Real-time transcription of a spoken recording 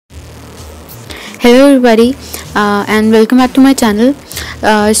Hello everybody, and welcome back to my channel.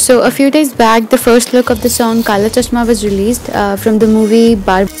 So a few days back the first look of the song Kala Chashma was released from the movie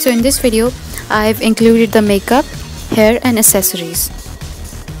Baar. So in this video I've included the makeup, hair and accessories.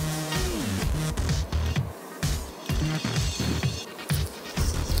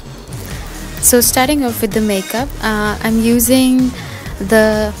 So starting off with the makeup, I'm using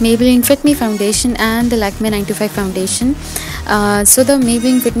the Maybelline Fit Me foundation and the Lakme 925 foundation. So the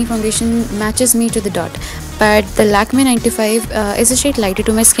Maybelline Fit Me foundation matches me to the dot, but the Lakme 925 is a shade lighter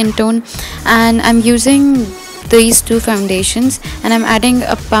to my skin tone, and I'm using these two foundations and I'm adding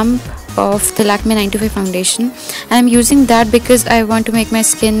a pump of the Lakme 925 foundation, and I'm using that because I want to make my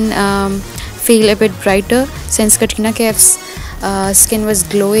skin feel a bit brighter, since Katrina Kaif's skin was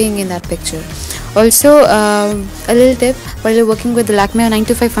glowing in that picture. Also, a little tip: while you're working with the Lakme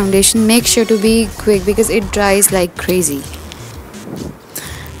 925 foundation, make sure to be quick because it dries like crazy.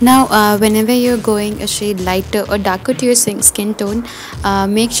 Now, whenever you're going a shade lighter or darker to your skin tone,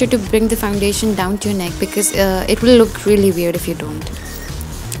 make sure to bring the foundation down to your neck, because it will look really weird if you don't.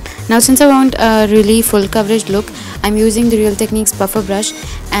 Now, since I want a really full coverage look, I'm using the Real Techniques buffer brush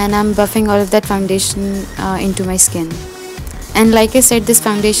and I'm buffing all of that foundation into my skin. And like I said, this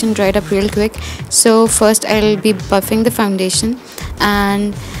foundation dried up real quick, so first I'll be buffing the foundation,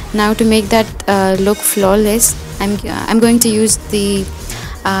 and now to make that look flawless, I'm going to use the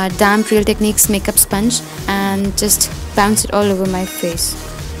damp Real Techniques makeup sponge and just bounce it all over my face.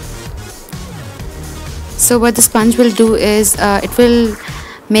 So what the sponge will do is it will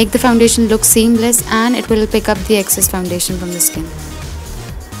make the foundation look seamless, and it will pick up the excess foundation from the skin.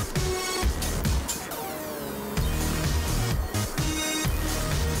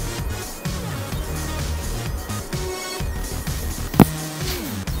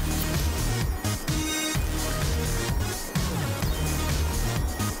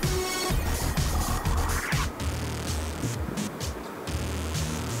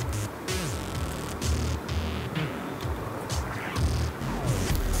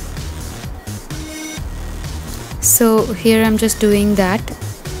 So here I'm just doing that.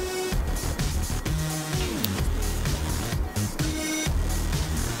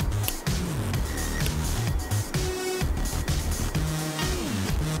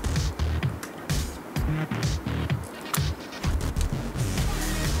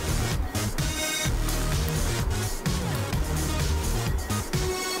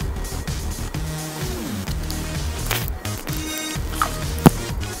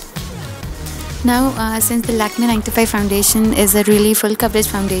 Now, since the Lakme 925 foundation is a really full coverage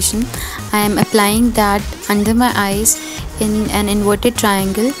foundation, I am applying that under my eyes in an inverted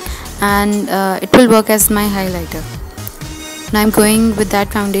triangle, and it will work as my highlighter. Now I'm going with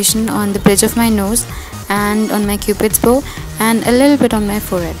that foundation on the bridge of my nose and on my cupid's bow and a little bit on my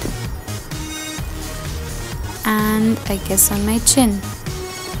forehead, and I guess on my chin.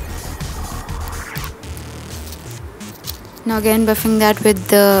 Now again buffing that with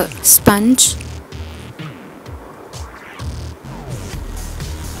the sponge.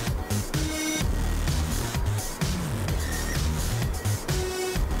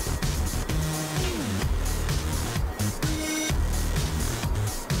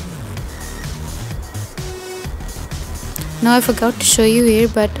 Now I forgot to show you here,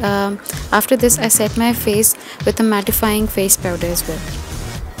 but after this I set my face with a mattifying face powder as well.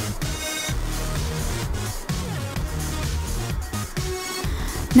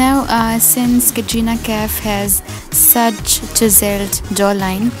 Now, since Katrina Kaif has such chiseled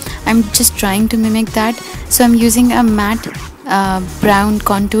jawline, I'm just trying to mimic that. So I'm using a matte brown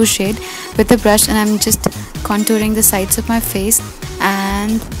contour shade with a brush, and I'm just contouring the sides of my face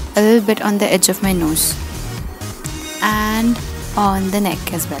and a little bit on the edge of my nose and on the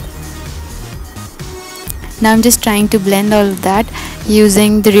neck as well. Now I'm just trying to blend all of that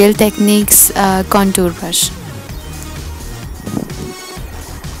using the Real Techniques contour brush.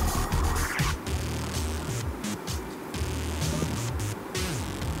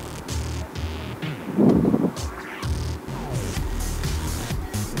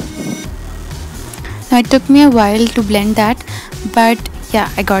 Now it took me a while to blend that, but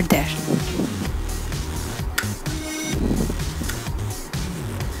yeah, I got there.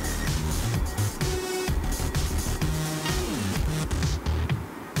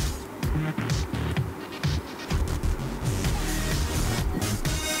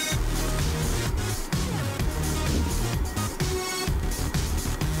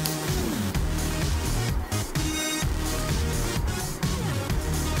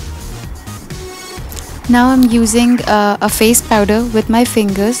 Now I'm using a face powder with my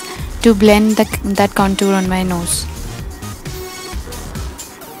fingers to blend that contour on my nose.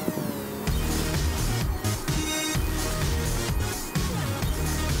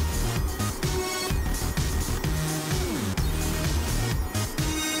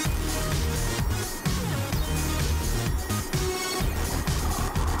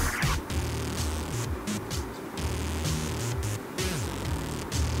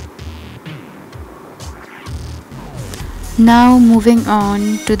 Now moving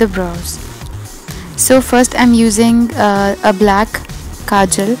on to the brows. So first I'm using a black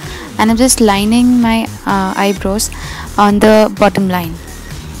kajal, and I'm just lining my eyebrows on the bottom line.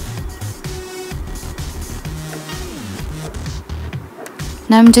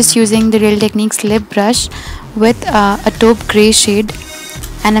 Now I'm just using the Real Techniques lip brush with a taupe grey shade,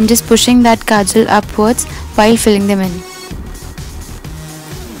 and I'm just pushing that kajal upwards while filling them in.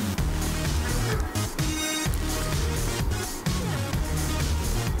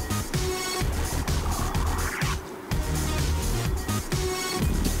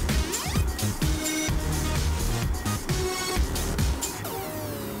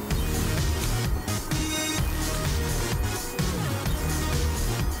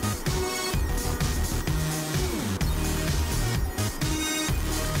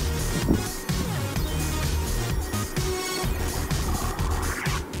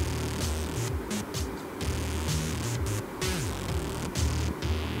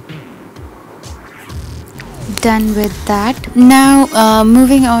 Done with that. Now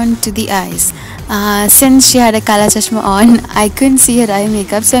moving on to the eyes. Since she had a kala chashma on, I couldn't see her eye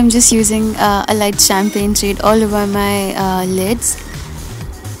makeup, so I'm just using a light champagne shade all over my lids.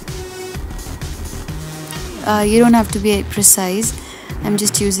 You don't have to be precise. I'm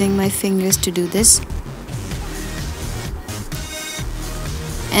just using my fingers to do this.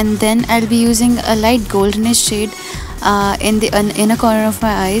 And then I'll be using a light goldenish shade in the inner corner of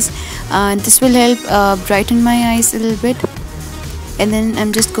my eyes. This will help brighten my eyes a little bit. And then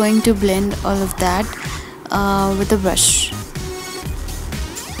I'm just going to blend all of that with a brush.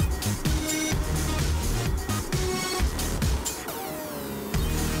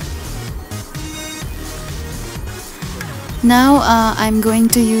 Now I'm going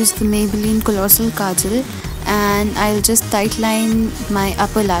to use the Maybelline Colossal Kajal, and I'll just tight line my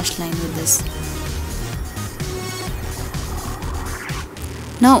upper lash line with this.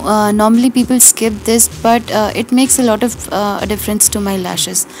 Now normally people skip this, but it makes a lot of difference to my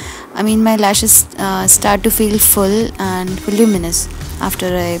lashes. I mean, my lashes start to feel full and voluminous after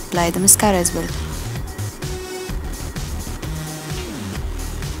I apply the mascara as well.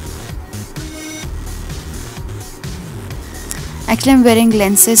 Actually, I'm wearing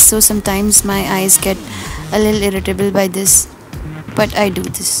lenses, so sometimes my eyes get a little irritable by this, but I do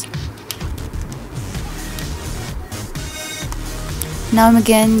this. Now I'm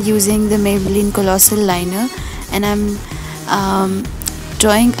again using the Maybelline Colossal Liner, and I'm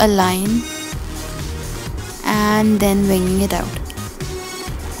drawing a line and then winging it out.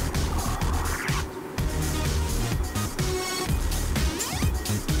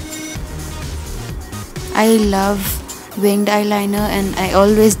 I love winged eyeliner, and I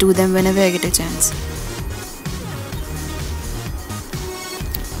always do them whenever I get a chance.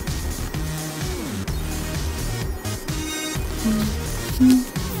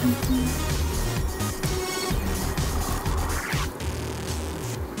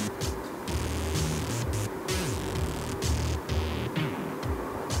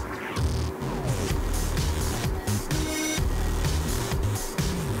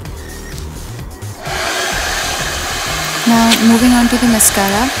 Now moving on to the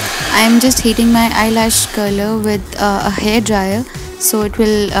mascara, I am just heating my eyelash curler with a hair dryer, so it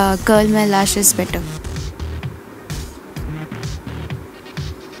will curl my lashes better.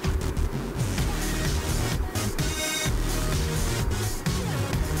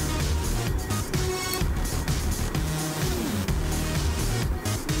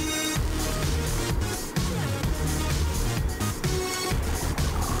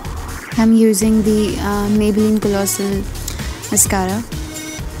 I'm using the Maybelline Colossal mascara.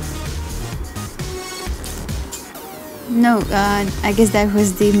 No, I guess that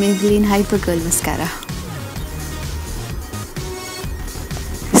was the Maybelline Hyper Curl mascara.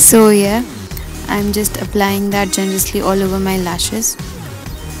 So yeah, I'm just applying that generously all over my lashes.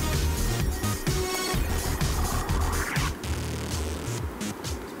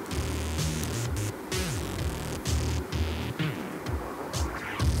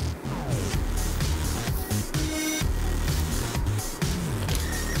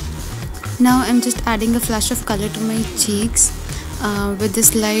 Now I'm just adding a flash of color to my cheeks with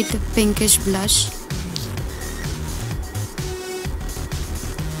this light pinkish blush.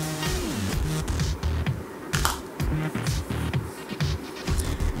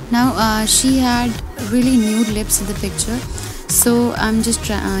 Now she had really nude lips in the picture, so I'm just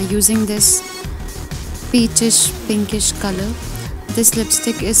using this peachish pinkish color. This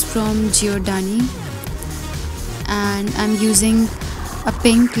lipstick is from Giordani, and I'm using a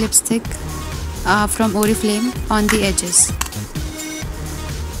pink lipstick from Oriflame on the edges.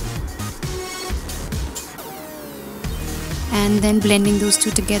 and then blending those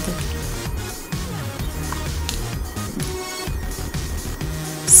two together.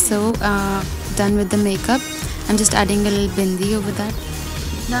 So done with the makeup. I'm just adding a little bindi over that.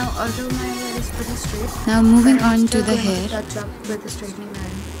 Now, although my hair is pretty straight, now moving on to the hair. Touch up with the straightening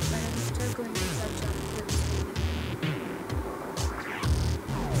iron. But I'm still going to touch up with the straightening.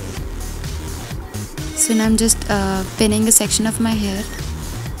 So now I'm just pinning a section of my hair,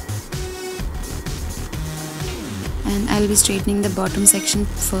 and I'll be straightening the bottom section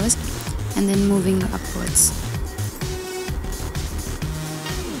first and then moving upwards.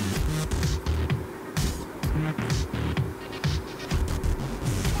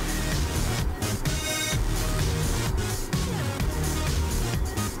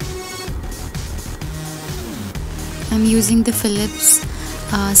 I'm using the Philips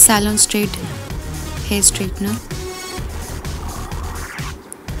Salon Straight hair straightener.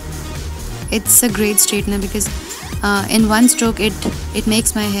 It's a great straightener because in one stroke it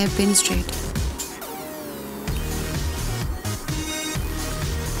makes my hair pin straight.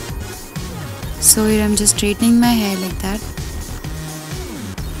 So here I'm just straightening my hair like that.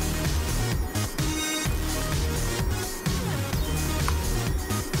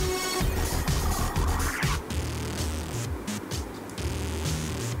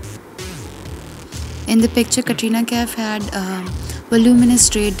 In the picture, Katrina Kaif had voluminous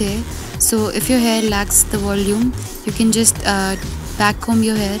straight hair. So if your hair lacks the volume, you can just back comb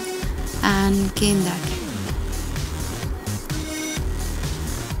your hair and cane that.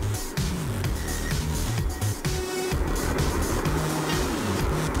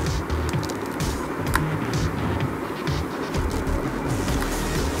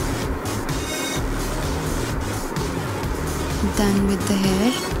 Done with the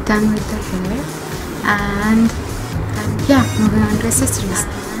hair. And yeah, moving on to accessories.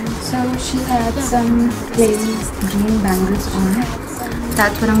 So she had some plain green bangles on.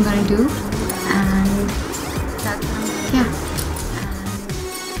 That's what I'm gonna do. And yeah.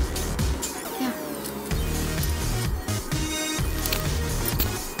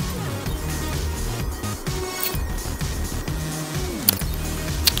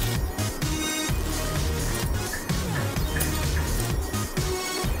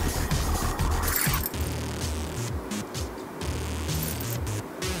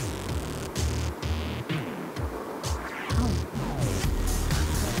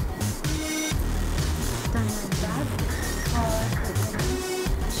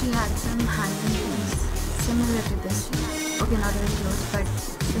 She had some hanging rings similar to this. Okay, not very close, but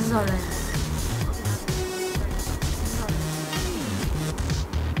this is alright.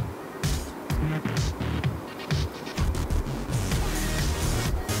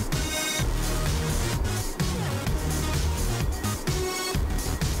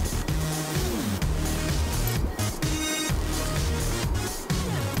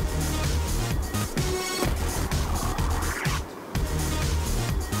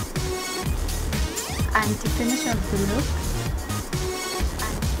 And to finish up the look,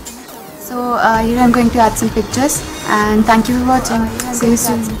 so here I'm going to add some pictures, and thank you for watching. See you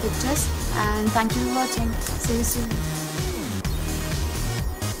soon. See you soon.